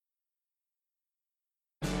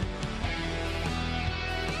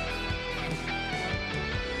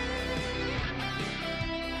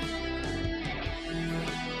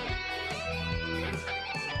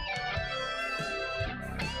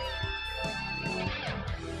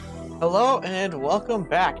Hello and welcome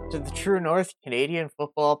back to the True North Canadian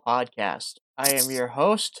Football Podcast. I am your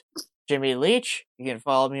host, Jimmy Leach. You can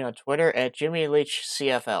follow me on Twitter at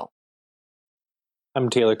JimmyLeachCFL. I'm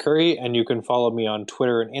Taylor Curry, and you can follow me on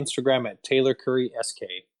Twitter and Instagram at TaylorCurrySK.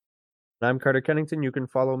 I'm Carter Kennington. You can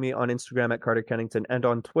follow me on Instagram at Carter Kennington and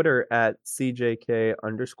on Twitter at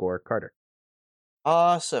CJK_Carter.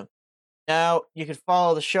 Awesome. Now, you can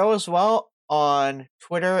follow the show as well on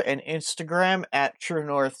Twitter and Instagram at True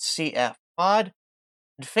North CF Pod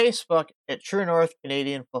and Facebook at True North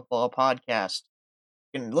Canadian Football Podcast.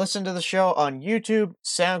 You can listen to the show on YouTube,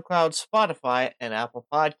 SoundCloud, Spotify, and Apple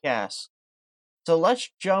Podcasts. So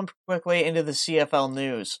let's jump quickly into the CFL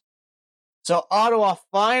news. So Ottawa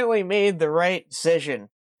finally made the right decision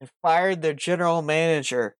and fired their general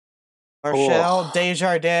manager, Marcel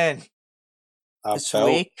Desjardins, this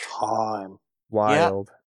week. Time. Wild.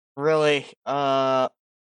 Yep, really.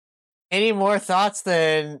 Any more thoughts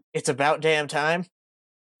than it's about damn time?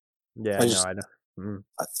 Yeah, I know.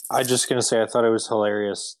 I just gonna say I thought it was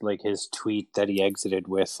hilarious, like his tweet that he exited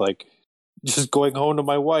with, like, just going home to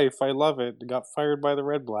my wife. I love it. Got fired by the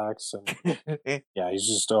Red Blacks, and yeah, he's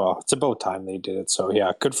just it's about time they did it. So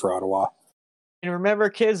yeah, good for Ottawa. And remember,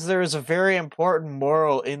 kids, there is a very important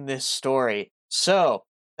moral in this story. So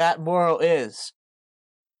that moral is,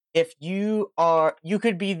 if you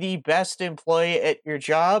could be the best employee at your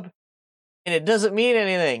job, and it doesn't mean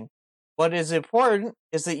anything. What is important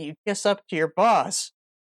is that you kiss up to your boss.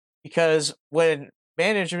 Because when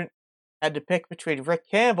management had to pick between Rick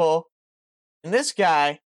Campbell and this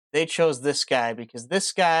guy, they chose this guy because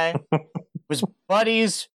this guy was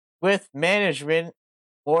buddies with management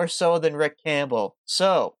more so than Rick Campbell.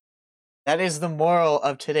 So, that is the moral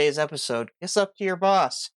of today's episode. Kiss up to your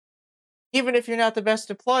boss. Even if you're not the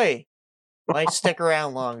best employee, might stick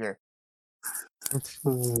around longer.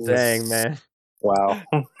 Dang, man. Wow.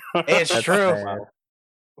 It's true. Bad.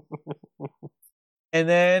 And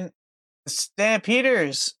then the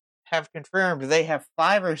Stampeders have confirmed they have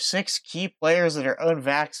 5 or 6 key players that are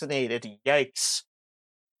unvaccinated. Yikes.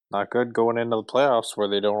 Not good going into the playoffs where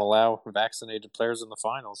they don't allow vaccinated players in the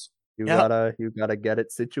finals. You Yep. gotta get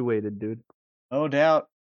it situated, dude. No doubt.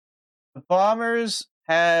 The Bombers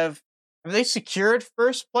have they secured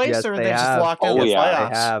first place, Yes, or are they they just have. locked in Oh, the yeah, playoffs?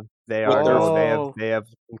 They have. They With are. their- They have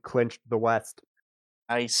clinched the West.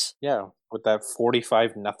 Nice. Yeah, with that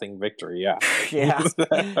 45-0 victory. Yeah. Yeah.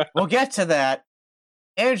 We'll get to that.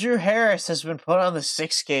 Andrew Harris has been put on the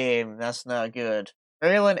 6th game. That's not good.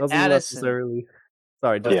 Braylon Doesn't Addison. necessarily.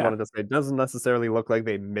 Sorry, just Yeah. wanted to say, it doesn't necessarily look like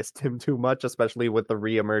they missed him too much, especially with the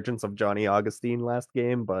reemergence of Johnny Augustine last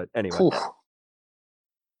game. But anyway, Whew.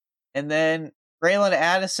 And then Braylon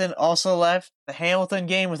Addison also left the Hamilton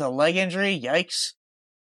game with a leg injury. Yikes.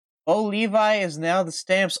 Bo Levi is now the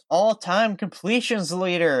Stamps all-time completions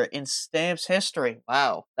leader in Stamps history.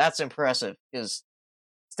 Wow, that's impressive, because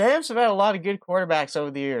Stamps have had a lot of good quarterbacks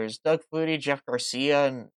over the years. Doug Flutie, Jeff Garcia,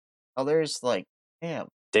 and others. Like, damn.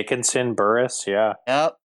 Dickinson, Burris, yeah.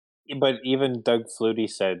 Yep. But even Doug Flutie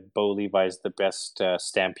said Bo Levi's the best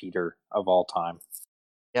Stampeder of all time.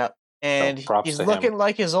 Yep. And props he's to him. looking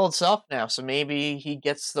like his old self now, so maybe he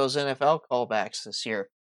gets those NFL callbacks this year.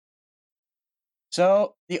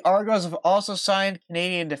 So, the Argos have also signed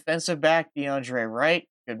Canadian defensive back DeAndre Wright.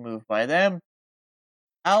 Good move by them.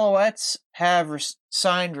 Alouettes have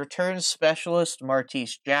signed return specialist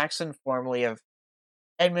Martese Jackson, formerly of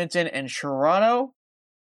Edmonton and Toronto.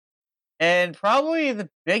 And probably the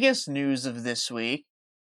biggest news of this week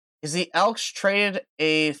is the Elks traded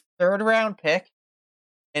a 3rd-round pick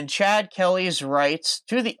and Chad Kelly's rights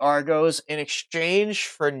to the Argos in exchange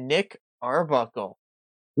for Nick Arbuckle.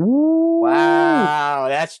 Wow,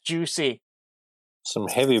 that's juicy. Some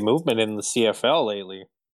heavy movement in the CFL lately.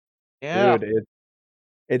 Yeah. dude,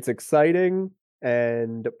 it's exciting.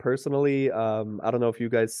 And personally, I don't know if you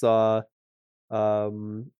guys saw,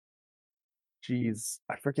 geez,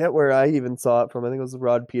 I forget where I even saw it from. I think it was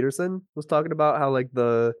Rod Peterson was talking about how like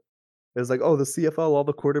it was like, oh, the CFL, all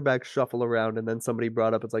the quarterbacks shuffle around, and then somebody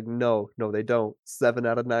brought up, it's like, no, they don't. 7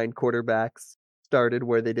 out of 9 quarterbacks started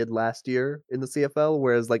where they did last year in the CFL,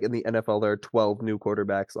 whereas like in the NFL there are 12 new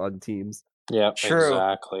quarterbacks on teams. Yeah, True.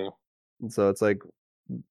 exactly. And so it's like,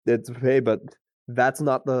 it's hey, but that's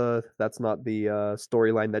not the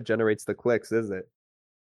storyline that generates the clicks, is it?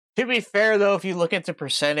 To be fair, though, if you look at the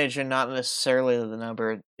percentage and not necessarily the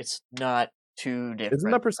number, it's not too different.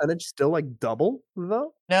 Isn't that percentage still like double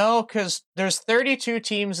though? No, because there's 32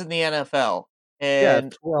 teams in the NFL, Yeah,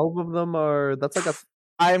 and 12 of them are. That's like a.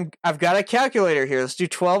 I've got a calculator here. Let's do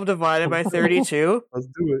 12 divided by 32 Let's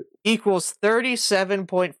do it. equals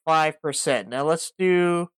 37.5%. Now let's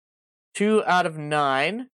do 2 out of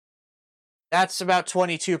 9. That's about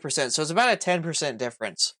 22%. So it's about a 10%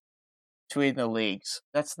 difference between the leagues.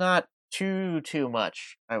 That's not too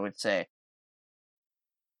much, I would say.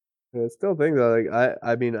 I still think though, like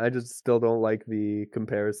I mean, I just still don't like the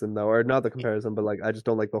comparison though, or not the comparison, but like I just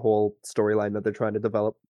don't like the whole storyline that they're trying to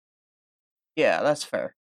develop. Yeah, that's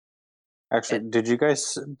fair. Actually, did you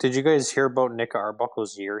guys hear about Nick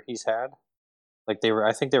Arbuckle's year he's had? Like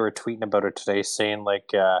I think they were tweeting about it today, saying like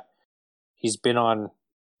he's been on.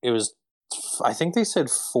 It was, I think they said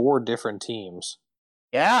 4 different teams.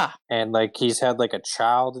 Yeah, and like he's had like a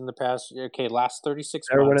child in the past. Okay, last 36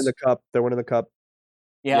 They're winning months. the cup. They're winning the cup.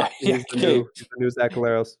 yeah. Yeah, He's the new Zach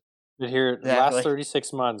Collaros. But here, Exactly. last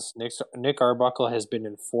 36 months, Nick Arbuckle has been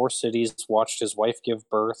in 4 cities, watched his wife give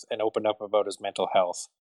birth, and opened up about his mental health.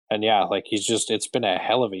 And yeah, like it's been a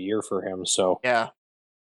hell of a year for him. So Yeah.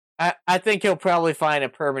 I think he'll probably find a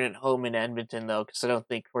permanent home in Edmonton, though, because I don't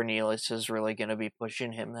think Cornelius is really going to be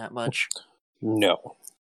pushing him that much. no.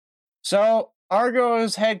 So,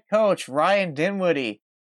 Argo's head coach, Ryan Dinwiddie,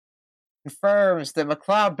 confirms that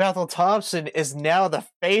McLeod Bethel Thompson is now the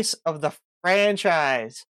face of the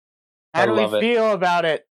franchise. How do we love it. feel about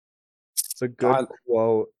it? It's a good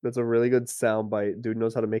quote. That's a really good soundbite. Dude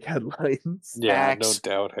knows how to make headlines. Yeah, Facts.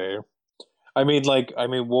 no doubt. Hey, I mean,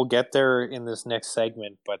 we'll get there in this next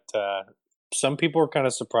segment, but some people were kind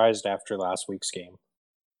of surprised after last week's game.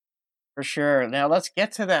 For sure. Now let's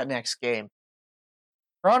get to that next game.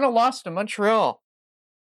 Toronto lost to Montreal,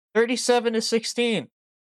 37-16.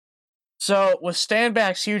 So, with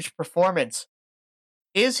Stanback's huge performance,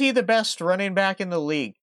 is he the best running back in the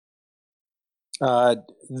league?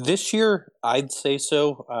 This year, I'd say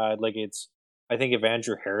so. I think if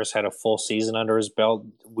Andrew Harris had a full season under his belt,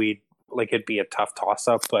 it'd be a tough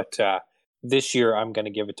toss-up. But this year, I'm going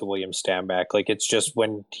to give it to William Stanback. Like, it's just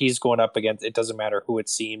when he's going up against, it doesn't matter who it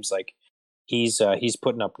seems like. He's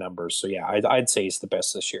putting up numbers. So yeah, I'd say he's the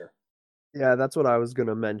best this year. Yeah, that's what I was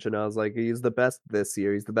gonna mention. I was like, he's the best this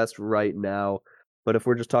year. He's the best right now. But if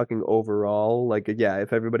we're just talking overall, like, yeah,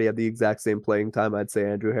 if everybody had the exact same playing time, I'd say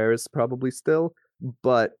Andrew Harris probably still.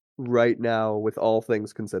 But right now, with all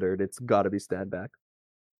things considered, it's got to be Stanback.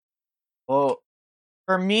 Well,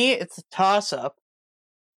 for me, it's a toss-up,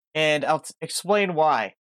 and I'll explain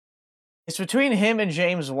why. It's between him and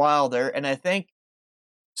James Wilder, and I think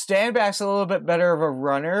Stanback's a little bit better of a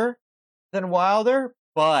runner than Wilder,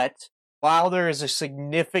 but Wilder is a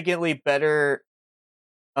significantly better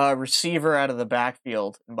receiver out of the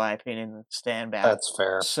backfield, in my opinion, than Stanback. That's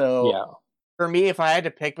fair. So, yeah, for me, if I had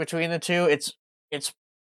to pick between the two, it's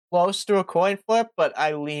close to a coin flip, but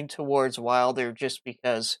I lean towards Wilder just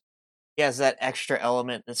because he has that extra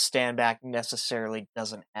element that Stanback necessarily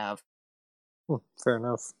doesn't have. Fair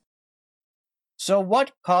enough. So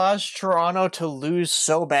what caused Toronto to lose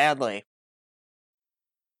so badly?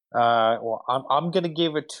 Well, I'm going to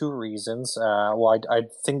give it 2 reasons. I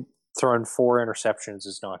think throwing 4 interceptions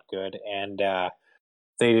is not good, and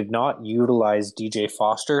they did not utilize DJ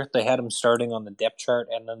Foster. They had him starting on the depth chart,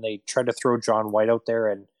 and then they tried to throw John White out there,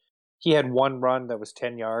 and he had 1 run that was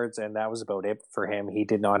 10 yards, and that was about it for him. He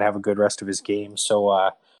did not have a good rest of his game. So,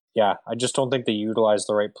 yeah, I just don't think they utilized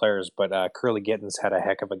the right players, but Curly Gittens had a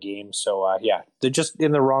heck of a game. So, yeah, they're just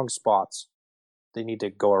in the wrong spots. They need to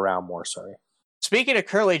go around more, sorry. Speaking of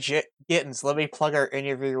Curly Gittens, let me plug our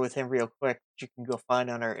interview with him real quick, which you can go find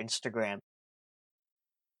on our Instagram.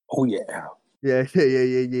 Oh, yeah. Yeah.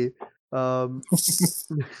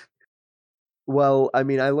 Well, I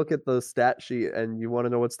mean, I look at the stat sheet, and you want to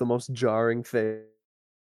know what's the most jarring thing?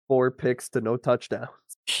 4 picks to no touchdowns.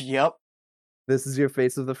 Yep. This is your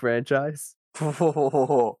face of the franchise? Man,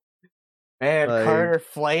 Like, Carter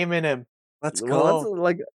flaming him. Let's well,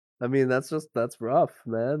 go. that's rough,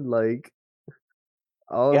 man. Like,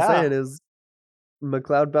 all Yeah. I'm saying is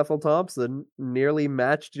McLeod Bethel Thompson nearly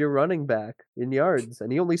matched your running back in yards,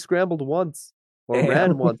 and he only scrambled once. Or Damn.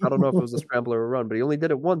 ran once. I don't know if it was a scramble or a run, but he only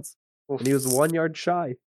did it once. And he was 1 yard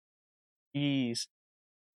shy. Jeez.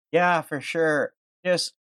 Yeah, for sure.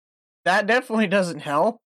 Just, that definitely doesn't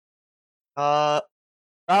help. Probably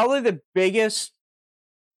the biggest,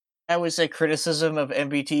 I would say, criticism of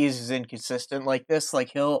MBT is inconsistent like this. Like,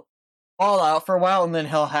 he'll fall out for a while, and then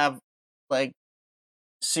he'll have, like,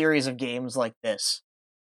 series of games like this.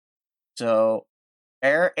 So,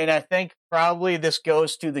 and I think probably this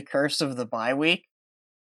goes to the curse of the bye week,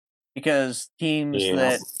 because teams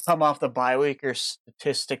that come off the bye week are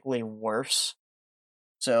statistically worse.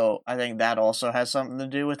 So I think that also has something to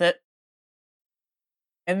do with it.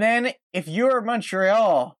 And then, if you're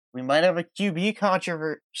Montreal, we might have a QB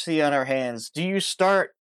controversy on our hands. Do you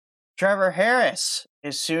start Trevor Harris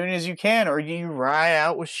as soon as you can, or do you ride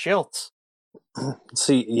out with Schultz?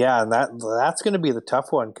 See, yeah, and that's going to be the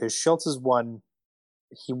tough one because Schultz has won.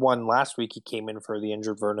 He won last week. He came in for the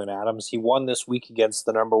injured Vernon Adams. He won this week against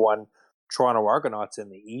the number one Toronto Argonauts in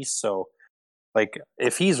the East. So, like,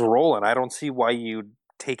 if he's rolling, I don't see why you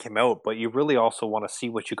take him out. But you really also want to see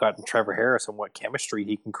what you got in Trevor Harris and what chemistry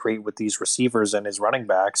he can create with these receivers and his running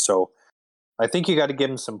backs. So, I think you got to give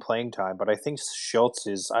him some playing time. But I think Schultz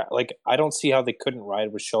is I don't see how they couldn't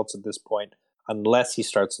ride with Schultz at this point unless he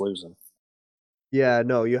starts losing. Yeah,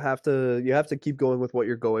 no, you have to keep going with what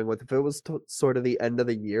you're going with. If it was sort of the end of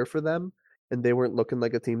the year for them and they weren't looking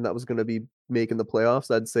like a team that was going to be making the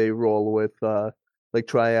playoffs, I'd say roll with like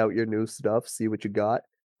try out your new stuff, see what you got.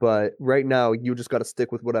 But right now, you just got to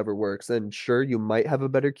stick with whatever works. And sure, you might have a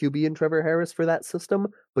better QB in Trevor Harris for that system,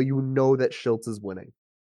 but you know that Schultz is winning.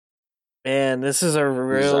 Man, this is a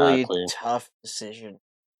really Exactly. tough decision.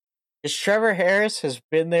 Because Trevor Harris has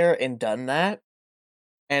been there and done that,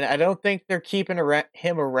 and I don't think they're keeping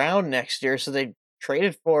him around next year, so they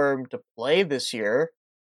traded for him to play this year.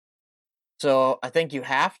 So I think you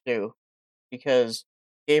have to, because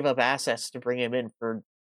you gave up assets to bring him in for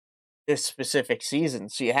this specific season,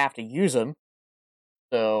 so you have to use him.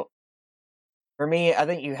 So for me, I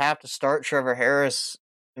think you have to start Trevor Harris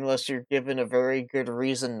unless you're given a very good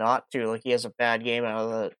reason not to, like he has a bad game out of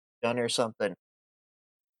the gun or something.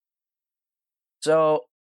 So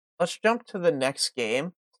let's jump to the next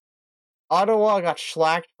game. Ottawa got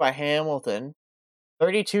shellacked by Hamilton,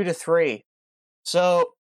 32-3.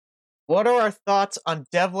 So, what are our thoughts on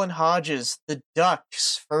Devlin Hodges, the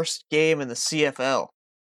Ducks' first game in the CFL?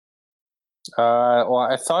 Well,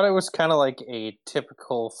 I thought it was kind of like a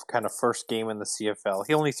typical kind of first game in the CFL.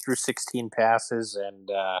 He only threw 16 passes, and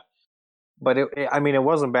but I mean, it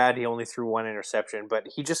wasn't bad. He only threw one interception, but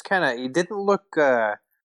he didn't look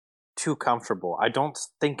too comfortable. I don't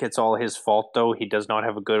think it's all his fault though. He does not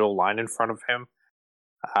have a good old line in front of him.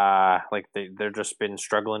 Like they're just been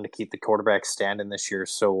struggling to keep the quarterback standing this year.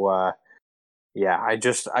 So yeah,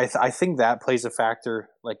 I think that plays a factor.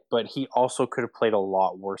 Like, but he also could have played a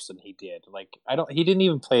lot worse than he did. Like, he didn't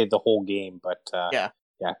even play the whole game, but Yeah.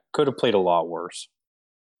 yeah, could have played a lot worse.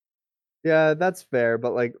 Yeah, that's fair.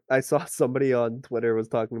 But like, I saw somebody on Twitter was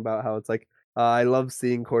talking about how it's like, I love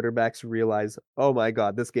seeing quarterbacks realize, oh my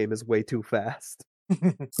God, this game is way too fast.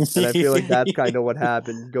 And I feel like that's kind of what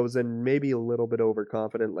happened. Goes in maybe a little bit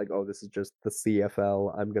overconfident, like, oh, this is just the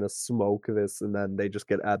CFL. I'm gonna smoke this, and then they just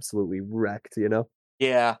get absolutely wrecked, you know?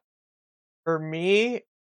 Yeah. For me,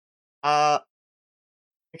 uh,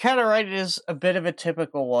 you're kind of right. It is a bit of a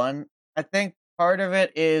typical one. I think part of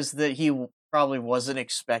it is that he probably wasn't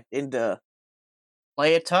expecting to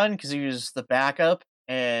play a ton because he was the backup,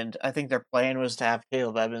 and I think their plan was to have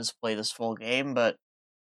Caleb Evans play this full game, but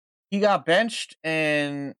he got benched,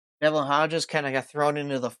 and Devlin Hodges kind of got thrown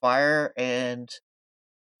into the fire, and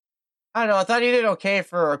I don't know. I thought he did okay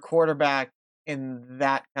for a quarterback in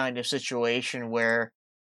that kind of situation where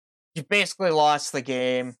you basically lost the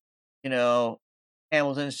game. You know,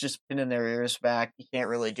 Hamilton's just been in their ears back. You can't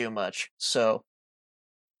really do much. So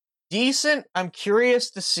decent. I'm curious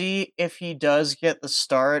to see if he does get the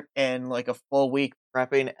start and like a full week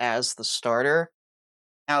prepping as the starter,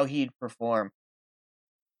 how he'd perform.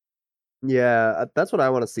 Yeah, that's what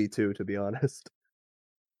I want to see too, to be honest.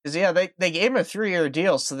 Because yeah, they gave him a 3-year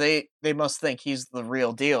deal, so they must think he's the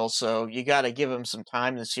real deal. So you got to give him some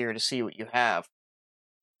time this year to see what you have.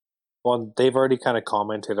 Well, they've already kind of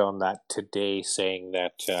commented on that today, saying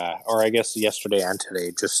that, or I guess yesterday and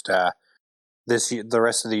today, just the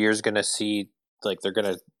rest of the year is going to see, like, they're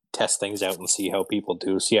going to test things out and see how people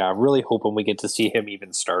do. So yeah, I'm really hoping we get to see him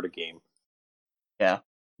even start a game. Yeah.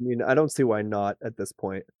 I mean, I don't see why not at this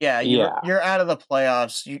point. Yeah, Yeah. you're out of the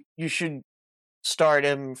playoffs. You should start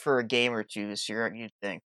him for a game or two this year, you'd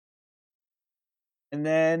think. And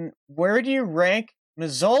then, where do you rank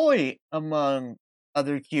Mazzoli among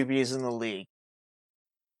other QBs in the league?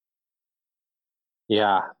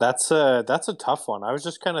 Yeah, that's a tough one. I was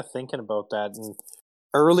just kind of thinking about that, and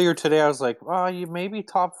earlier today I was like, "Oh, you maybe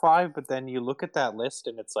top 5," but then you look at that list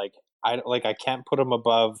and it's like I can't put him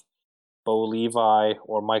above Bo Levi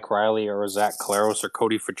or Mike Riley or Zach Claros or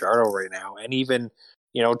Cody Fajardo right now, and even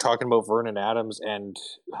talking about Vernon Adams and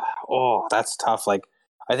oh, that's tough. Like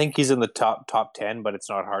I think he's in the top 10, but it's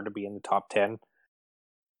not hard to be in the top 10.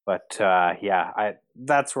 But yeah,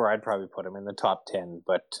 that's where I'd probably put him in the top 10,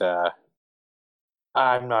 but.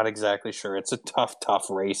 I'm not exactly sure. It's a tough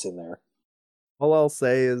race in there. All I'll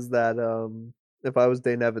say is that if I was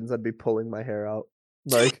Dane Evans, I'd be pulling my hair out.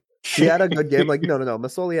 Like he had a good game. Like no,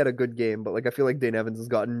 Masoli had a good game, but like I feel like Dane Evans has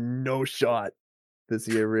gotten no shot this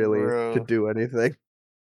year really Bro. to do anything.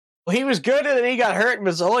 Well, he was good, and then he got hurt, and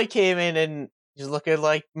Mazzoli came in, and he's looking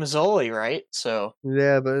like Mazzoli, right? So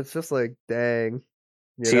Yeah, but it's just like, dang.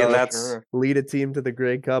 You See, and know, that's sure. lead a team to the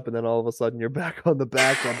Grey Cup, and then all of a sudden you're back on the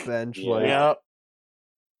backup bench. Yeah. Like, Yep.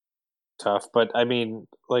 tough. But I mean,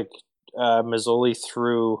 like Mazzoli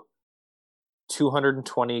threw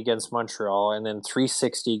 220 against Montreal, and then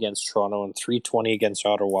 360 against Toronto, and 320 against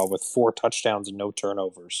Ottawa with 4 touchdowns and no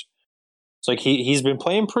turnovers. It's like he's been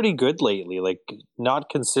playing pretty good lately. Like not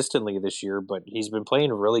consistently this year, but he's been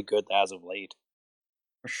playing really good as of late.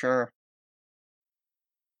 For sure.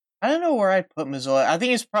 I don't know where I'd put Mazzoli. I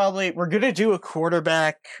think it's probably we're gonna do a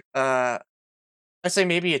quarterback. I'd say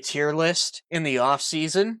maybe a tier list in the off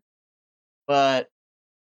season. But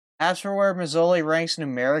as for where Mazzoli ranks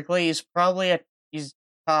numerically, he's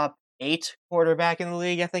top 8 quarterback in the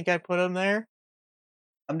league. I think I'd put him there.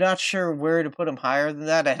 I'm not sure where to put him higher than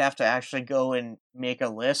that. I'd have to actually go and make a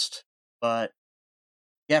list. But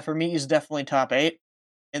yeah, for me, he's definitely top 8.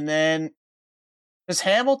 And then does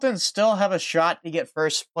Hamilton still have a shot to get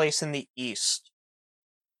first place in the East?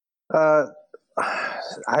 I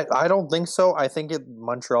don't think so. I think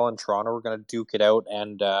Montreal and Toronto are going to duke it out,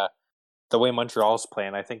 and the way Montreal's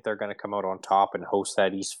playing, I think they're going to come out on top and host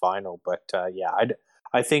that East final. But yeah,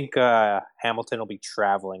 I think Hamilton will be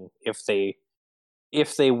traveling if they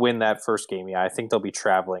win that first game. Yeah, I think they'll be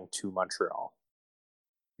traveling to Montreal.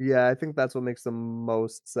 yeah, I think that's what makes the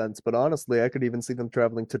most sense. But honestly, I could even see them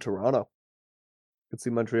traveling to Toronto. Could see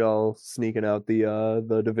Montreal sneaking out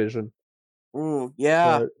the division. Ooh,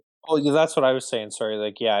 yeah. But, Oh, yeah, that's what I was saying. Sorry,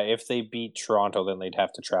 like yeah, if they beat Toronto, then they'd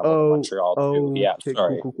have to travel to Montreal too. Yeah, okay,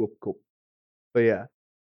 sorry. cool. But yeah,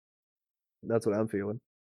 that's what I'm feeling.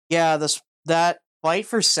 Yeah, that fight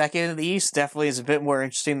for second in the East definitely is a bit more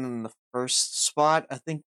interesting than the first spot. I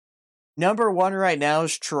think number 1 right now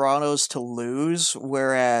is Toronto's to lose,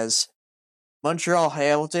 whereas Montreal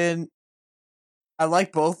Hamilton, I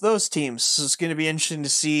like both those teams. So it's going to be interesting to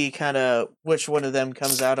see kind of which one of them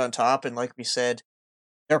comes out on top. And like we said,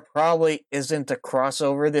 there probably isn't a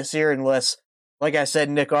crossover this year unless, like I said,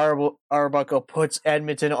 Nick Arbuckle puts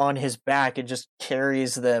Edmonton on his back and just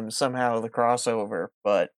carries them somehow the crossover.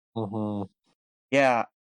 But yeah,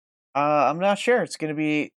 I'm not sure. It's going to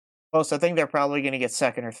be close. I think they're probably going to get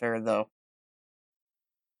second or third, though.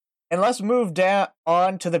 And let's move down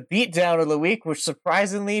on to the beatdown of the week, which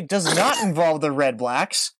surprisingly does not involve the Red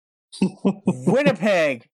Blacks.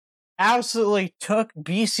 Winnipeg absolutely took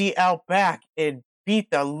BC out back and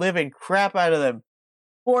beat the living crap out of them.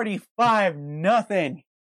 45-0.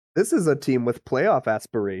 This is a team with playoff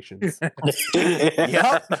aspirations.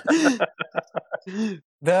 Yep.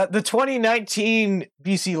 The 2019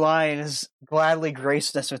 BC Lions gladly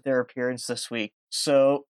graced us with their appearance this week.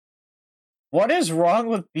 So, what is wrong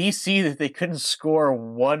with BC that they couldn't score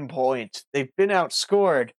 1 point? They've been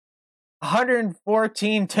outscored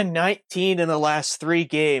 114-19 in the last 3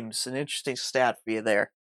 games. An interesting stat for you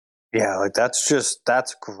there. Yeah, like that's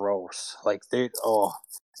gross. Like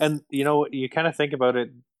and you know, you kind of think about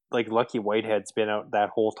it, like Lucky Whitehead's been out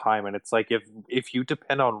that whole time, and it's like if you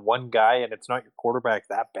depend on one guy and it's not your quarterback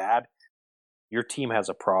that bad, your team has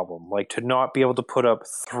a problem. Like to not be able to put up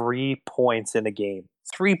 3 points in a game,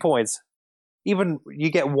 3 points, even you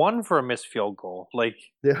get 1 for a missed field goal. Like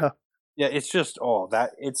Yeah, it's just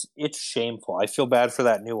it's shameful. I feel bad for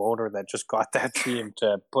that new owner that just got that team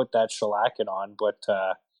to put that shellacking on, but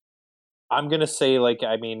I'm gonna say, like,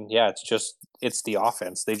 I mean, yeah, it's the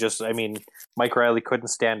offense. Mike Riley couldn't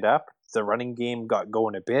stand up. The running game got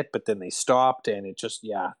going a bit, but then they stopped, and they just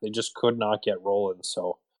could not get rolling.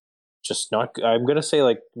 So, just not. I'm gonna say,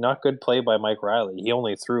 like, not good play by Mike Riley. He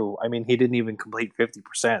only threw. I mean, he didn't even complete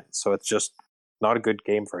 50%. So it's just not a good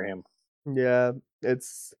game for him. yeah.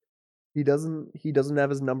 He doesn't have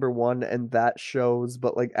his number 1, and that shows.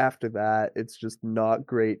 But like after that, it's just not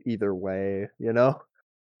great either way. You know,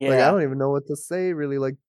 like I don't even know what to say really.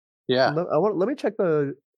 Like, Yeah. let me check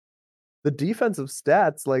the defensive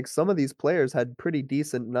stats. Like some of these players had pretty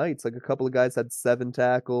decent nights. Like a couple of guys had 7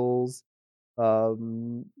 tackles.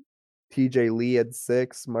 TJ Lee had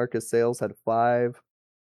 6. Marcus Sales had 5.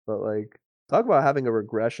 But like, talk about having a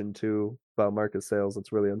regression too about Marcus Sales.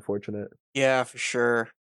 It's really unfortunate. Yeah, for sure.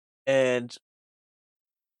 And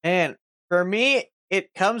for me,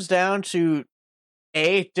 it comes down to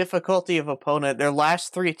difficulty of opponent. Their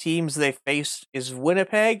last 3 teams they faced is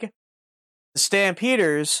Winnipeg, the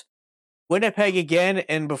Stampeders, Winnipeg again,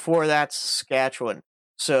 and before that, Saskatchewan.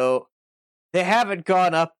 So they haven't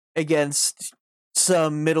gone up against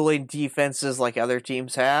some middling defenses like other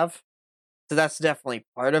teams have. So that's definitely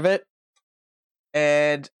part of it.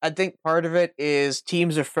 And I think part of it is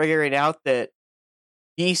teams are figuring out that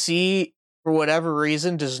BC for whatever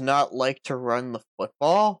reason, does not like to run the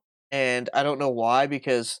football, and I don't know why,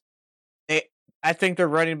 because I think their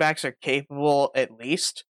running backs are capable at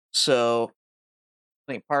least, so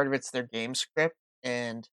I think part of it's their game script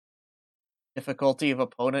and difficulty of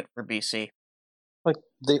opponent for BC. Like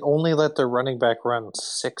they only let their running back run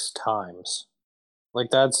 6 times.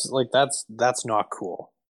 That's not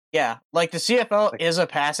cool. Yeah, like the CFL is a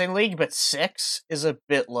passing league, but 6 is a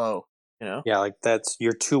bit low, you know? Yeah,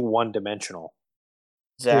 you're too one-dimensional.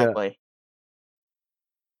 Exactly. Yeah.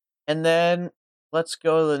 And then let's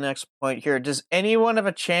go to the next point here. Does anyone have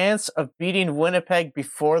a chance of beating Winnipeg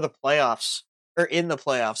before the playoffs? Or in the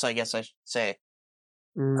playoffs, I guess I should say.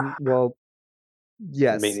 Well,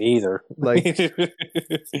 yes. Me neither.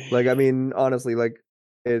 I mean, honestly,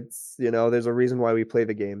 it's, there's a reason why we play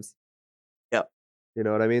the games. Yep. You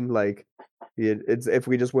know what I mean? It's if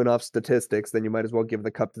we just went off statistics, then you might as well give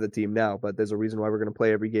the cup to the team now. But there's a reason why we're going to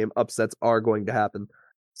play every game. Upsets are going to happen.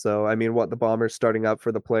 So, I mean, the Bombers starting up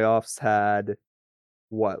for the playoffs had,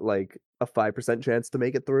 a 5% chance to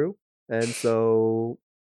make it through? And so,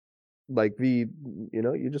 you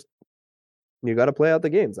got to play out the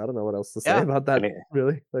games. I don't know what else to say about that,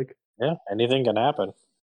 really. Yeah, anything can happen.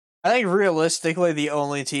 I think realistically, the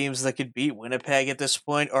only teams that could beat Winnipeg at this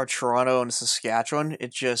point are Toronto and Saskatchewan.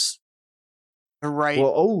 It's just right.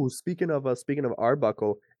 Well, speaking of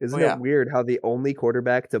Arbuckle, isn't it weird how the only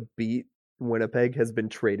quarterback to beat Winnipeg has been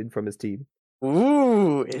traded from his team?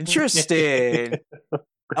 Ooh, interesting.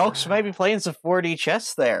 Elks might be playing some 4D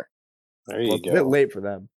chess there. There you go. It's a bit late for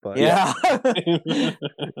them, but yeah.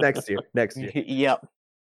 Next year. Yep.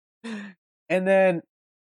 And then,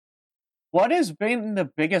 what has been the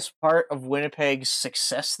biggest part of Winnipeg's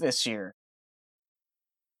success this year?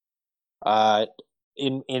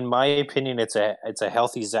 In my opinion, it's a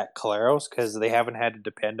healthy Zach Collaros, because they haven't had to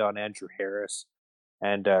depend on Andrew Harris,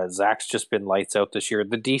 and Zach's just been lights out this year.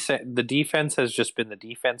 The defense has just been the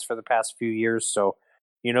defense for the past few years, so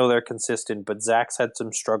they're consistent. But Zach's had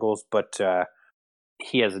some struggles, but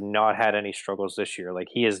he has not had any struggles this year.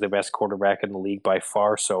 He is the best quarterback in the league by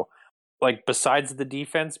far. So, besides the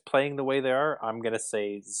defense playing the way they are, I'm gonna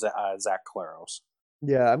say Zach Collaros.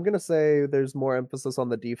 Yeah, I'm going to say there's more emphasis on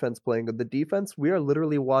the defense playing. The defense, we are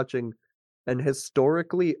literally watching an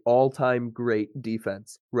historically all-time great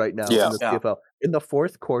defense right now in the CFL. In the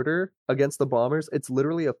fourth quarter against the Bombers, it's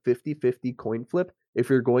literally a 50-50 coin flip if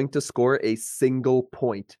you're going to score a single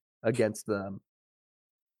point against them.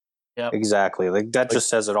 Yep. Exactly. That just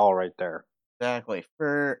says it all right there. Exactly.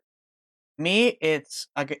 For me, it's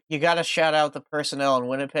you got to shout out the personnel in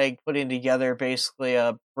Winnipeg putting together basically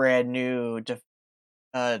a brand new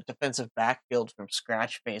defensive backfield from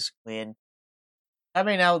scratch, basically, and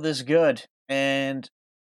coming out this good. And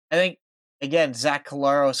I think, again, Zach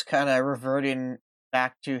Collaros kind of reverting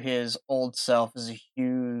back to his old self is a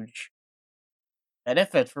huge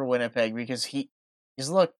benefit for Winnipeg, because he's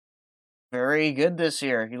looked very good this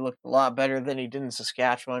year. He looked a lot better than he did in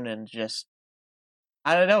Saskatchewan, and just,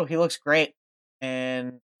 I don't know, he looks great,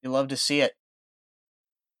 and you love to see it.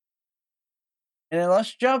 And then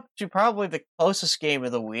let's jump to probably the closest game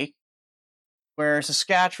of the week, where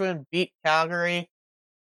Saskatchewan beat Calgary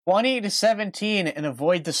 20-17 and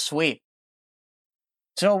avoid the sweep.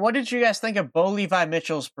 So, what did you guys think of Bo Levi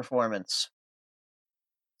Mitchell's performance?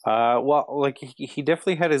 Well, he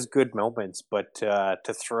definitely had his good moments, but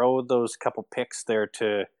to throw those couple picks there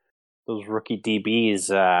to those rookie DBs,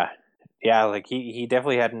 he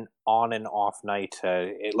definitely had an on and off night.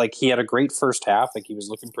 He had a great first half, he was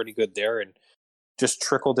looking pretty good there, and just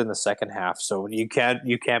trickled in the second half. So you can't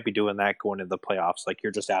be doing that going into the playoffs.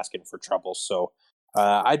 You're just asking for trouble. So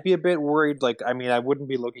I'd be a bit worried. I wouldn't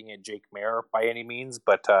be looking at Jake Maier by any means,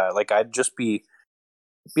 but I'd just be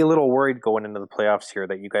a little worried going into the playoffs here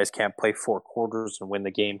that you guys can't play 4 quarters and win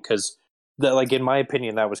the game, because in my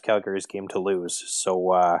opinion, that was Calgary's game to lose.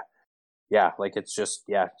 So it's just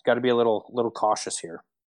got to be a little cautious here.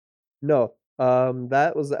 No,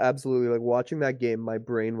 that was absolutely watching that game. My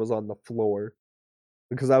brain was on the floor,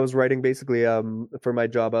 because I was writing basically for my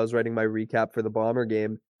job. I was writing my recap for the Bomber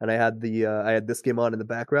game, and I had this game on in the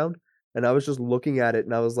background, and I was just looking at it,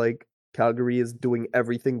 and I was like, Calgary is doing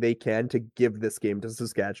everything they can to give this game to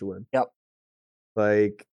Saskatchewan. Yep. I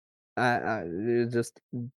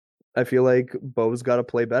feel like Bo's got to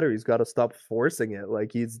play better. He's got to stop forcing it.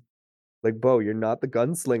 Bo, you're not the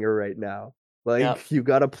gunslinger right now. You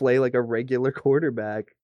got to play like a regular quarterback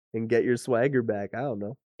and get your swagger back. I don't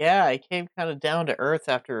know. Yeah, he came kind of down to earth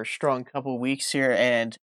after a strong couple weeks here,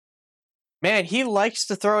 and man, he likes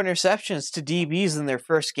to throw interceptions to DBs in their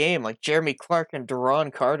first game, like Jeremy Clark and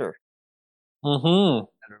Duron Carter. Mm-hmm.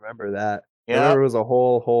 I remember that. I remember it was a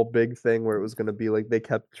whole big thing where it was going to be like they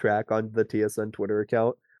kept track on the TSN Twitter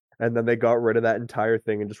account, and then they got rid of that entire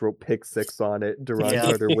thing and just wrote pick 6 on it. Duran Yeah.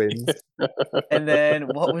 Carter wins. And then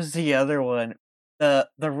what was the other one? The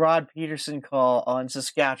Rod Peterson call on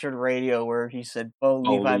Saskatchewan radio where he said, "Bo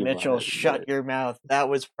Levi Mitchell, shut your mouth." That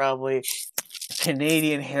was probably a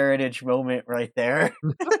Canadian heritage moment right there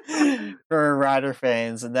for Rider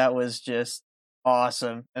fans, and that was just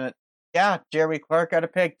awesome. And yeah, Jeremy Clark got a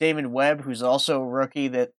pick. Damon Webb, who's also a rookie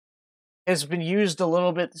that has been used a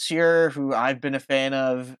little bit this year, who I've been a fan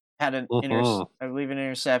of, had an I believe an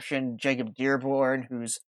interception. Jacob Dearborn,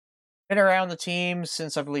 who's been around the team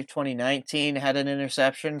since I believe 2019, had an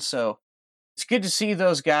interception. So it's good to see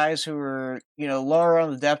those guys who are, lower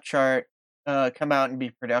on the depth chart come out and be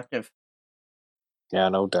productive. Yeah,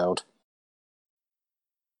 no doubt.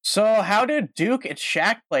 So how did Duke and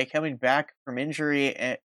Shaq play coming back from injury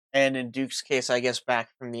and in Duke's case, I guess, back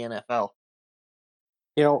from the NFL?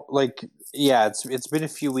 It's been a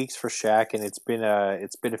few weeks for Shaq and it's been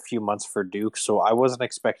a few months for Duke, so I wasn't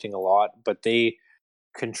expecting a lot, but they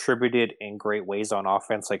contributed in great ways on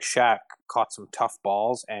offense. Like Shaq caught some tough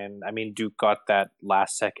balls, and I mean Duke got that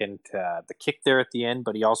last second the kick there at the end,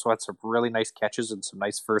 but he also had some really nice catches and some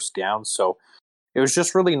nice first downs. So it was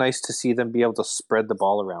just really nice to see them be able to spread the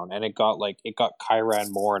ball around, and it got Kyran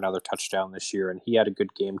Moore another touchdown this year, and he had a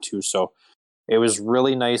good game too. So it was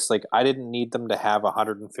really nice. Like I didn't need them to have a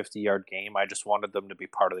 150-yard game. I just wanted them to be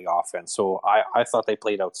part of the offense. So I thought they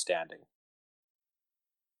played outstanding.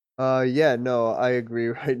 Yeah, no, I agree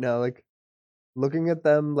right now. Like looking at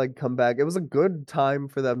them like come back, it was a good time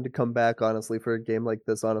for them to come back, honestly, for a game like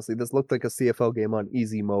this. Honestly, this looked like a CFL game on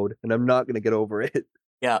easy mode, and I'm not gonna get over it.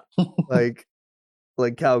 Yeah. like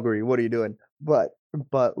Calgary, what are you doing? But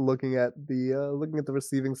looking at the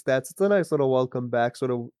receiving stats, it's a nice little welcome back,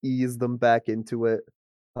 sort of ease them back into it.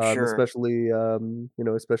 Sure. Especially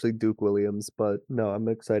Duke Williams. But no, I'm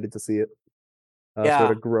excited to see it Yeah.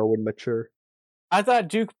 sort of grow and mature. I thought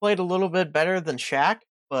Duke played a little bit better than Shaq,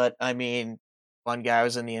 but I mean, one guy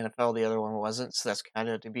was in the NFL, the other one wasn't, so that's kind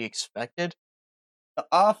of to be expected. The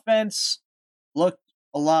offense looked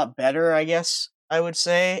a lot better, I guess I would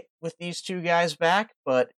say, with these two guys back,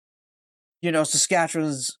 but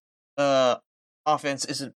Saskatchewan's offense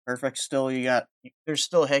isn't perfect still. There's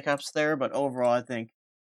still hiccups there, but overall I think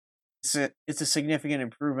it's a significant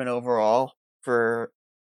improvement overall for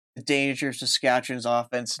the danger of Saskatchewan's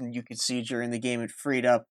offense, and you could see during the game it freed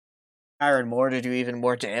up Kyran Moore to do even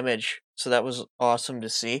more damage. So that was awesome to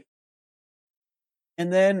see.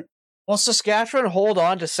 And then, will Saskatchewan hold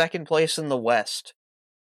on to second place in the West?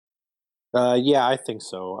 Yeah, I think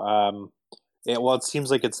so. It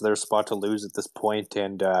seems like it's their spot to lose at this point,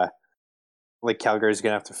 and Calgary's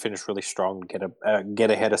going to have to finish really strong to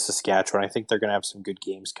get ahead of Saskatchewan. I think they're going to have some good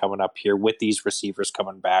games coming up here with these receivers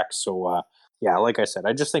coming back. So, yeah, like I said,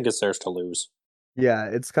 I just think it's theirs to lose. Yeah,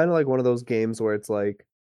 it's kind of like one of those games where it's like,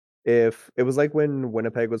 if it was like when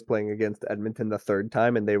Winnipeg was playing against Edmonton the third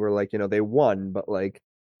time and they were like, they won, but like,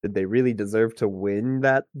 did they really deserve to win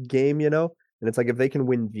that game, And it's like, if they can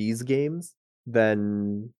win these games,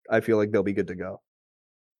 then I feel like they'll be good to go.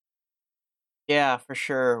 Yeah, for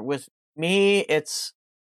sure. With me, it's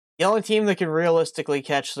the only team that can realistically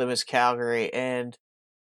catch them is Calgary, and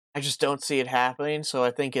I just don't see it happening. So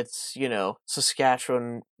I think it's,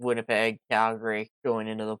 Saskatchewan, Winnipeg, Calgary going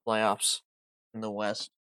into the playoffs in the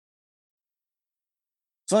West.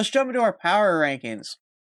 So let's jump into our power rankings.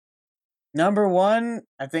 Number one,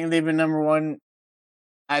 I think they've been number one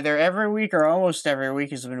either every week or almost every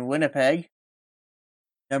week, has been Winnipeg.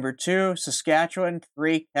 Number two, Saskatchewan.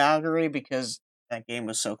 3, Calgary, because that game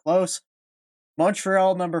was so close.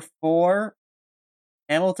 Montreal, number 4.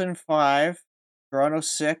 Hamilton, 5. Toronto,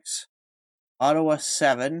 6. Ottawa,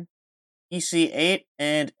 7. BC, 8.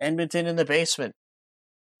 And Edmonton in the basement.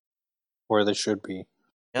 Where they should be.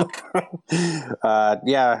 Yep.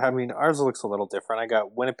 Yeah, I mean, ours looks a little different. I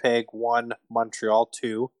got Winnipeg 1, Montreal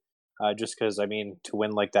 2. Just because, I mean, to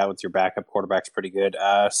win like that with your backup quarterback's pretty good.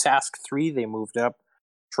 Sask 3, they moved up.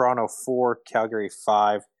 Toronto 4, Calgary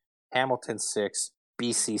 5, Hamilton 6,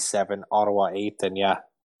 BC 7, Ottawa 8, and yeah,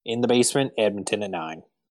 in the basement, Edmonton at 9.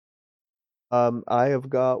 I have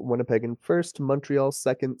got Winnipeg in first, Montreal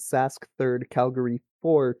second, Sask third, Calgary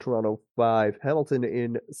 4, Toronto 5, Hamilton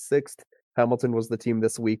in sixth. Hamilton was the team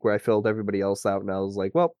this week where I filled everybody else out, and I was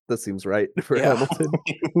like, well, this seems right for Hamilton.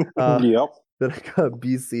 Yep. Then I got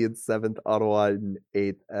BC in 7th, Ottawa in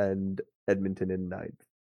 8th, and Edmonton in 9th.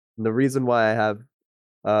 And the reason why I have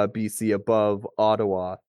BC above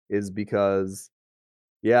Ottawa is because,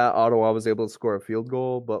 yeah, Ottawa was able to score a field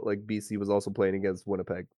goal, but like BC was also playing against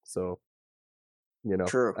Winnipeg. So you know,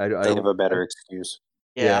 True. I They don't. have a better excuse.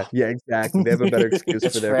 Yeah. Yeah, exactly. They have a better excuse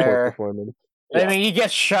It's for their poor fair. performance. I mean, you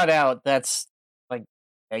get shut out. That's like,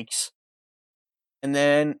 yikes. And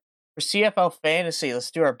then for CFL Fantasy,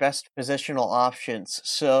 let's do our best positional options.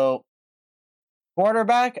 So,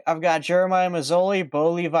 quarterback, I've got Jeremiah Mazzoli,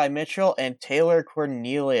 Bo Levi Mitchell, and Taylor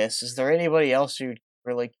Cornelius. Is there anybody else you'd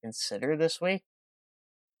really consider this week?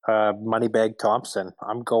 Moneybag Thompson.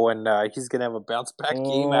 I'm going. He's going to have a bounce back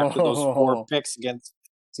game after those 4 picks against.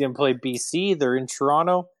 He's going to play BC. They're in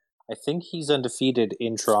Toronto. I think he's undefeated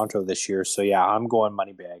in Toronto this year. So yeah, I'm going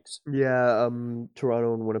Moneybags. Yeah,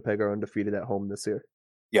 Toronto and Winnipeg are undefeated at home this year.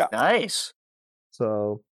 Yeah, Nice.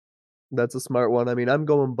 So that's a smart one. I mean, I'm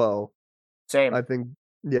going Bo. Same. I think,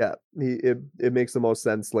 yeah, it makes the most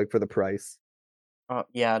sense, like, for the price.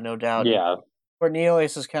 Yeah, no doubt. yeah.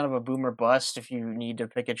 Cornelius is kind of a boomer bust. If you need to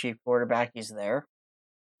pick a cheap quarterback, he's there.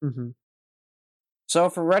 Mm-hmm. So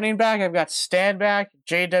for running back, I've got Standback,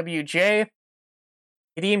 JWJ,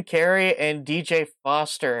 Kadeem Carey, and DJ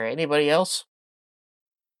Foster. Anybody else?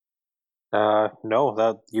 No,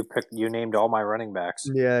 that you named all my running backs.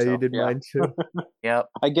 Yeah, So, you did yeah. mine too. Yep.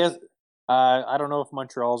 I guess I don't know if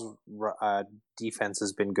Montreal's defense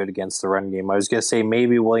has been good against the run game. I was going to say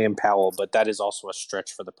maybe William Powell, but that is also a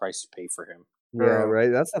stretch for the price to pay for him. Yeah, True. right.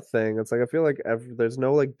 That's the thing. It's like I feel like there's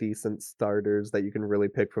no like decent starters that you can really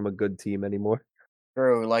pick from a good team anymore.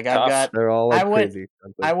 True. Like Tough. I've got, They're all like crazy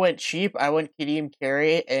expensive. I went cheap. I went Kadeem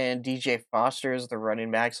Carey and DJ Foster as the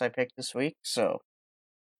running backs I picked this week. So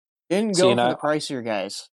didn't go for the pricier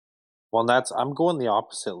guys. Well, I'm going the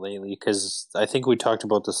opposite lately because I think we talked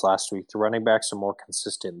about this last week. The running backs are more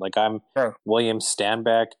consistent. Like I'm William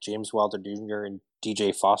Standback, James Wilder Jr., and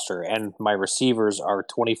DJ Foster, and my receivers are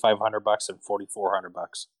 $2,500 and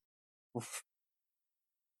 $4,400.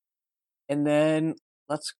 And then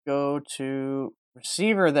let's go to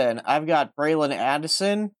receiver. Then I've got Braylon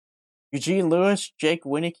Addison, Eugene Lewis, Jake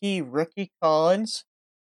Winicky, Ricky Collins,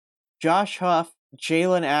 Josh Huff,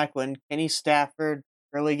 Jalen Ackland, Kenny Stafford,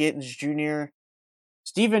 Curly Gittens Jr.,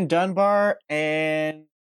 Stephen Dunbar, and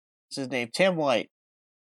what's his name? Tim White.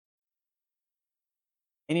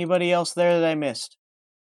 Anybody else there that I missed?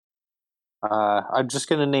 I'm just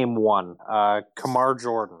going to name one. Kamar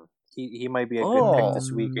Jordan. He might be a good pick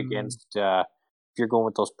this week against. If you're going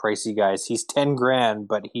with those pricey guys, he's $10,000,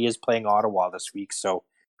 but he is playing Ottawa this week, so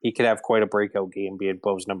he could have quite a breakout game, being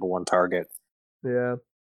Bo's number one target. Yeah.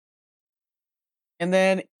 And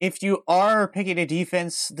then, if you are picking a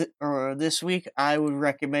defense this week, I would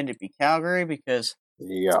recommend it be Calgary because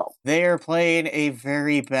they are playing a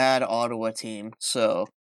very bad Ottawa team. So,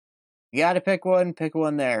 you got to pick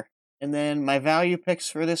one there. And then, my value picks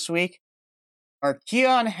for this week are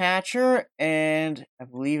Keon Hatcher and I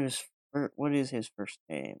believe what is his first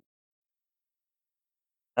name?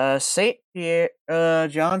 St. Pierre,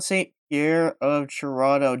 John St. Pierre of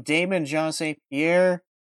Toronto. Damon John St. Pierre.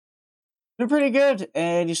 They're pretty good,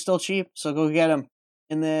 and he's still cheap, so go get him.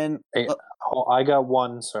 And then I got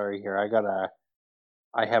one. Sorry, here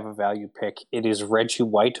I have a value pick. It is Reggie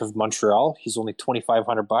White of Montreal. He's only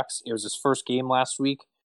 $2,500. It was his first game last week.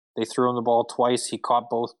 They threw him the ball twice. He caught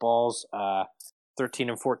both balls, 13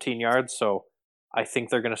 and 14 yards. So I think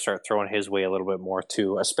they're going to start throwing his way a little bit more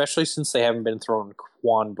too, especially since they haven't been throwing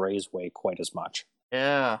Quan Bray's way quite as much.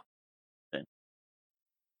 Yeah.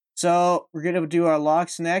 So we're going to do our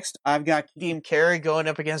locks next. I've got Kadeem Carey going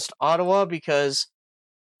up against Ottawa because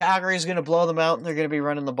Calgary's going to blow them out and they're going to be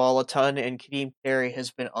running the ball a ton, and Kadeem Carey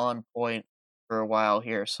has been on point for a while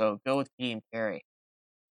here. So go with Kadeem Carey.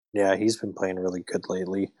 Yeah, he's been playing really good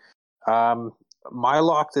lately. My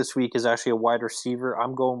lock this week is actually a wide receiver.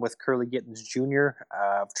 I'm going with Curly Gittens Jr.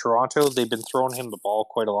 Of Toronto. They've been throwing him the ball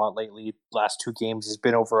quite a lot lately. Last 2 games, he's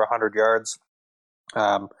been over 100 yards.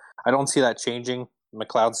 I don't see that changing.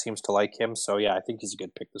 McLeod seems to like him, so yeah, I think he's a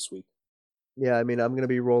good pick this week. Yeah, I mean, I'm going to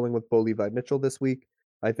be rolling with Bo Levi Mitchell this week.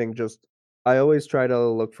 I think I always try to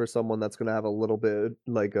look for someone that's going to have a little bit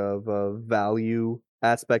like of a value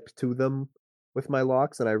aspect to them with my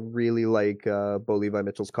locks, and I really like Bo Levi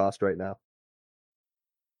Mitchell's cost right now.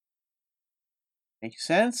 Makes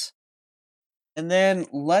sense. And then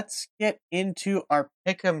let's get into our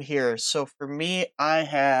pick'em here. So for me, I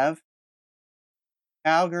have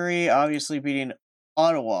Calgary obviously beating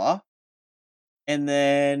Ottawa, and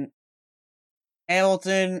then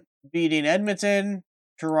Hamilton beating Edmonton,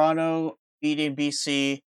 Toronto beating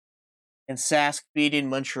BC, and Sask beating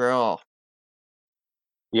Montreal.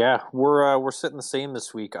 Yeah, we're sitting the same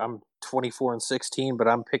this week. I'm 24-16, but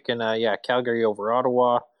I'm picking Calgary over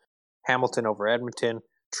Ottawa, Hamilton over Edmonton,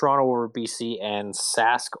 Toronto over BC, and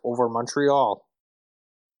Sask over Montreal.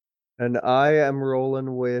 And I am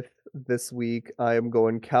rolling with this week, I am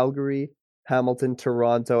going Calgary, Hamilton,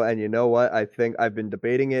 Toronto, and you know what? I think I've been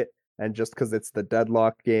debating it, and just because it's the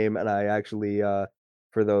deadlock game, and I actually,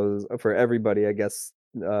 for everybody, I guess,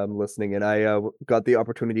 listening, and I got the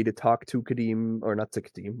opportunity to talk to Kadeem, or not to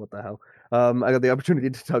Kadeem, what the hell? I got the opportunity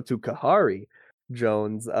to talk to Kahari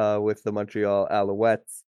Jones, with the Montreal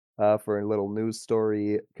Alouettes, for a little news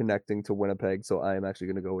story connecting to Winnipeg. So I am actually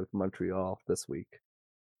going to go with Montreal this week,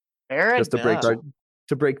 Fair just to break enough.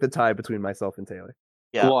 to break the tie between myself and Taylor.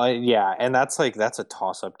 Yeah. Well, and that's a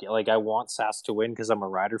toss-up game. Like, I want Sask to win because I'm a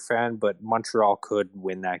Rider fan, but Montreal could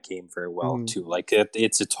win that game very well too. Like,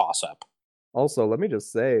 it's a toss-up. Also, let me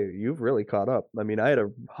just say, you've really caught up. I mean, I had a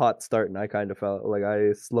hot start, and I kind of felt like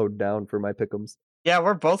I slowed down for my pick'ems. Yeah,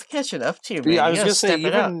 we're both catching up to you, man. Yeah, I You was gotta gonna say step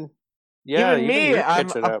it up. even me, you're I'm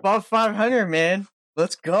catching up. above 500, man.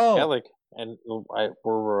 Let's go. Yeah, like, and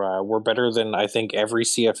we're better than I think every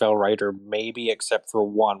CFL writer, maybe except for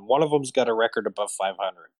one. One of them's got a record above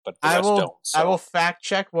 500, but the rest don't. So. I will fact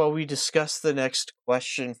check while we discuss the next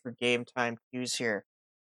question for game time cues here.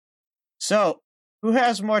 So, who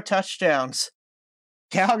has more touchdowns?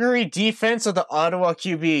 Calgary defense or the Ottawa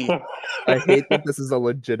QB? I hate that this is a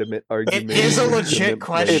legitimate argument. It is a legit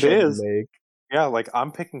question. It is. Yeah, like,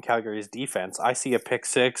 I'm picking Calgary's defense. I see a pick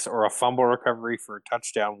six or a fumble recovery for a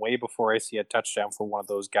touchdown way before I see a touchdown for one of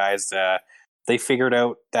those guys. They figured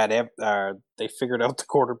out the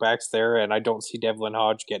quarterbacks there, and I don't see Devlin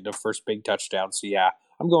Hodge getting the first big touchdown. So yeah,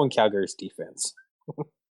 I'm going Calgary's defense.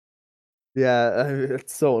 Yeah,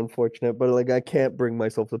 it's so unfortunate, but like I can't bring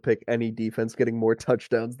myself to pick any defense getting more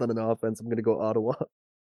touchdowns than an offense. I'm gonna go Ottawa.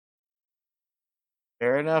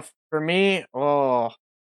 Fair enough. For me, I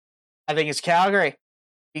think it's Calgary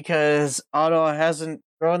because Ottawa hasn't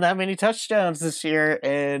thrown that many touchdowns this year,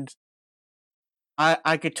 and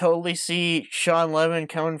I could totally see Sean Lemon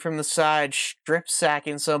coming from the side, strip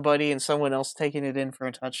sacking somebody, and someone else taking it in for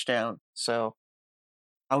a touchdown. So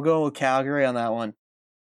I'll go with Calgary on that one.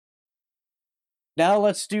 Now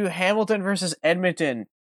let's do Hamilton versus Edmonton.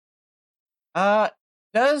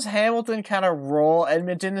 Does Hamilton kind of roll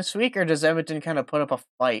Edmonton this week, or does Edmonton kind of put up a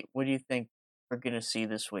fight? What do you think we're gonna see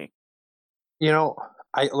this week? You know,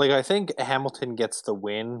 I think Hamilton gets the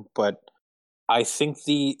win, but I think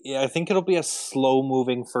it'll be a slow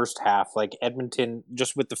moving first half. Like, Edmonton,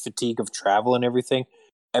 just with the fatigue of travel and everything,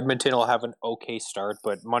 Edmonton will have an okay start,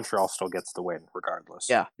 but Montreal still gets the win regardless.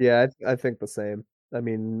 Yeah, I think the same. I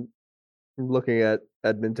mean, looking at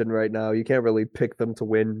Edmonton right now, you can't really pick them to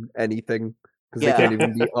win anything because they can't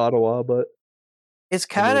even beat Ottawa. But it's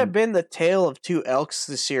kind of been the tale of two Elks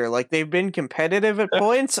this year. Like, they've been competitive at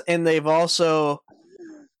points, and they've also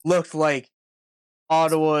looked like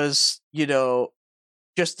Ottawa's,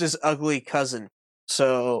 just as ugly cousin.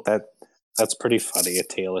 So that's pretty funny. A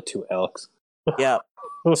tale of two Elks. Yeah.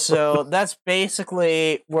 So that's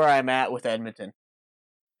basically where I'm at with Edmonton.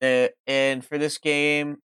 And for this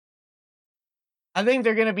game, I think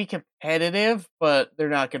they're going to be competitive, but they're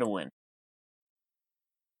not going to win.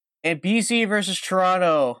 And BC versus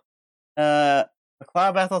Toronto, McLeod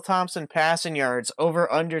Bethel Thompson passing yards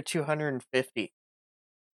over under 250.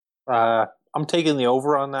 I'm taking the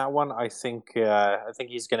over on that one. I think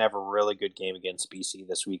he's going to have a really good game against BC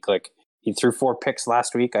this week. Like, he threw 4 picks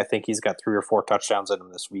last week. I think he's got 3 or 4 touchdowns in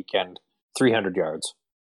him this weekend. 300 yards.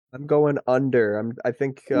 I'm going under. I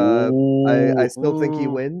think I still think he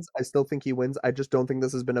wins. I just don't think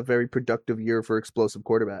this has been a very productive year for explosive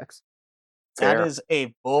quarterbacks. Fair. That is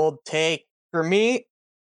a bold take. For me,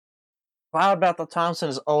 McLeod Bethel Thompson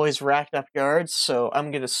has always racked up yards, so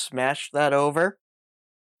I'm going to smash that over.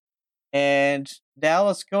 And now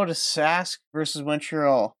let's go to Sask versus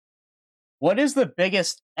Montreal. What is the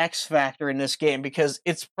biggest X factor in this game? Because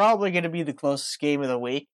it's probably going to be the closest game of the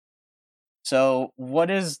week. So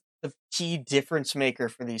what is the key difference maker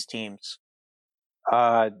for these teams?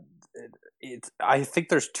 I think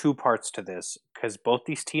there's 2 parts to this, because both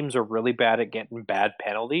these teams are really bad at getting bad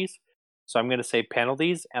penalties. So I'm going to say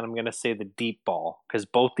penalties, and I'm going to say the deep ball, because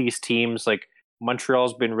both these teams, like,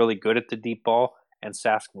 Montreal's been really good at the deep ball, and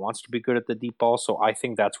Sask wants to be good at the deep ball. So I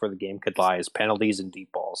think that's where the game could lie, is penalties and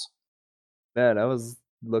deep balls. Man, I was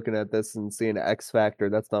looking at this and seeing X factor.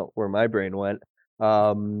 That's not where my brain went.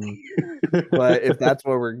 But if that's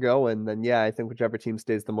where we're going, then yeah, I think whichever team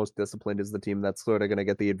stays the most disciplined is the team that's sort of going to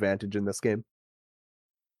get the advantage in this game.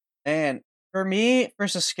 And for me, for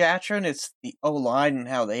Saskatchewan, it's the O-line and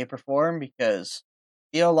how they perform, because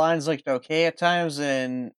the O-line's looked okay at times,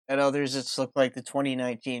 and at others it's looked like the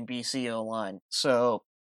 2019 BC O-line. So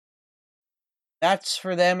that's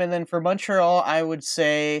for them. And then for Montreal, I would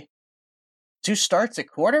say 2 starts at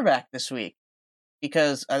quarterback this week.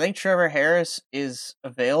 because I think Trevor Harris is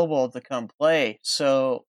available to come play.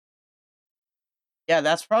 So, yeah,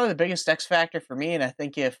 that's probably the biggest X factor for me. And I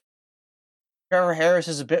think if Trevor Harris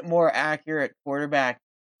is a bit more accurate quarterback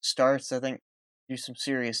starts, I think do some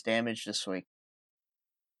serious damage this week.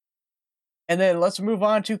 And then let's move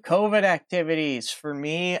on to COVID activities. For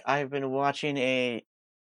me, I've been watching a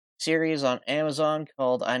series on Amazon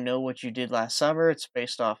called I Know What You Did Last Summer. It's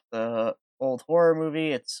based off the old horror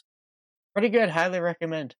movie. It's pretty good. Highly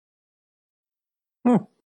recommend.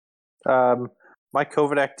 My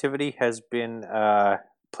COVID activity has been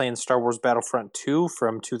playing Star Wars Battlefront 2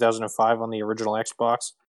 from 2005 on the original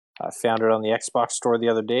Xbox. I found it on the Xbox store the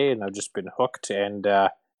other day, and I've just been hooked, and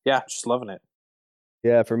just loving it.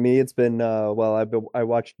 Yeah, for me, it's been I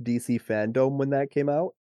watched DC Fandom when that came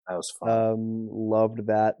out. That was fun. Loved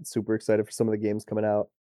that. Super excited for some of the games coming out.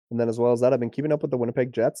 And then as well as that, I've been keeping up with the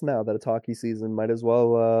Winnipeg Jets now that it's hockey season. Might as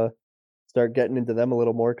well start getting into them a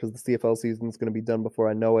little more because the CFL season is going to be done before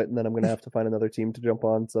I know it, and then I'm going to have to find another team to jump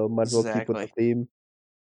on. So might as well keep with the theme.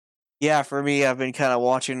 Yeah, for me, I've been kind of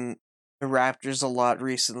watching the Raptors a lot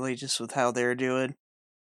recently, just with how they're doing.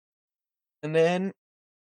 And then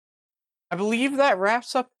I believe that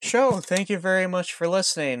wraps up the show. Thank you very much for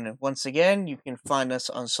listening. Once again, you can find us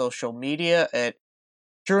on social media at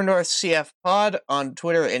True North CF Pod on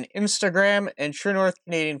Twitter and Instagram, and True North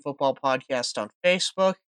Canadian Football Podcast on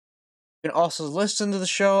Facebook. You can also listen to the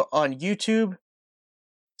show on YouTube,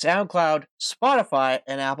 SoundCloud, Spotify,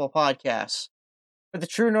 and Apple Podcasts. For the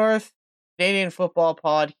True North Canadian Football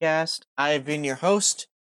Podcast, I've been your host,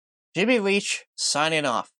 Jimmy Leach, signing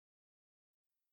off.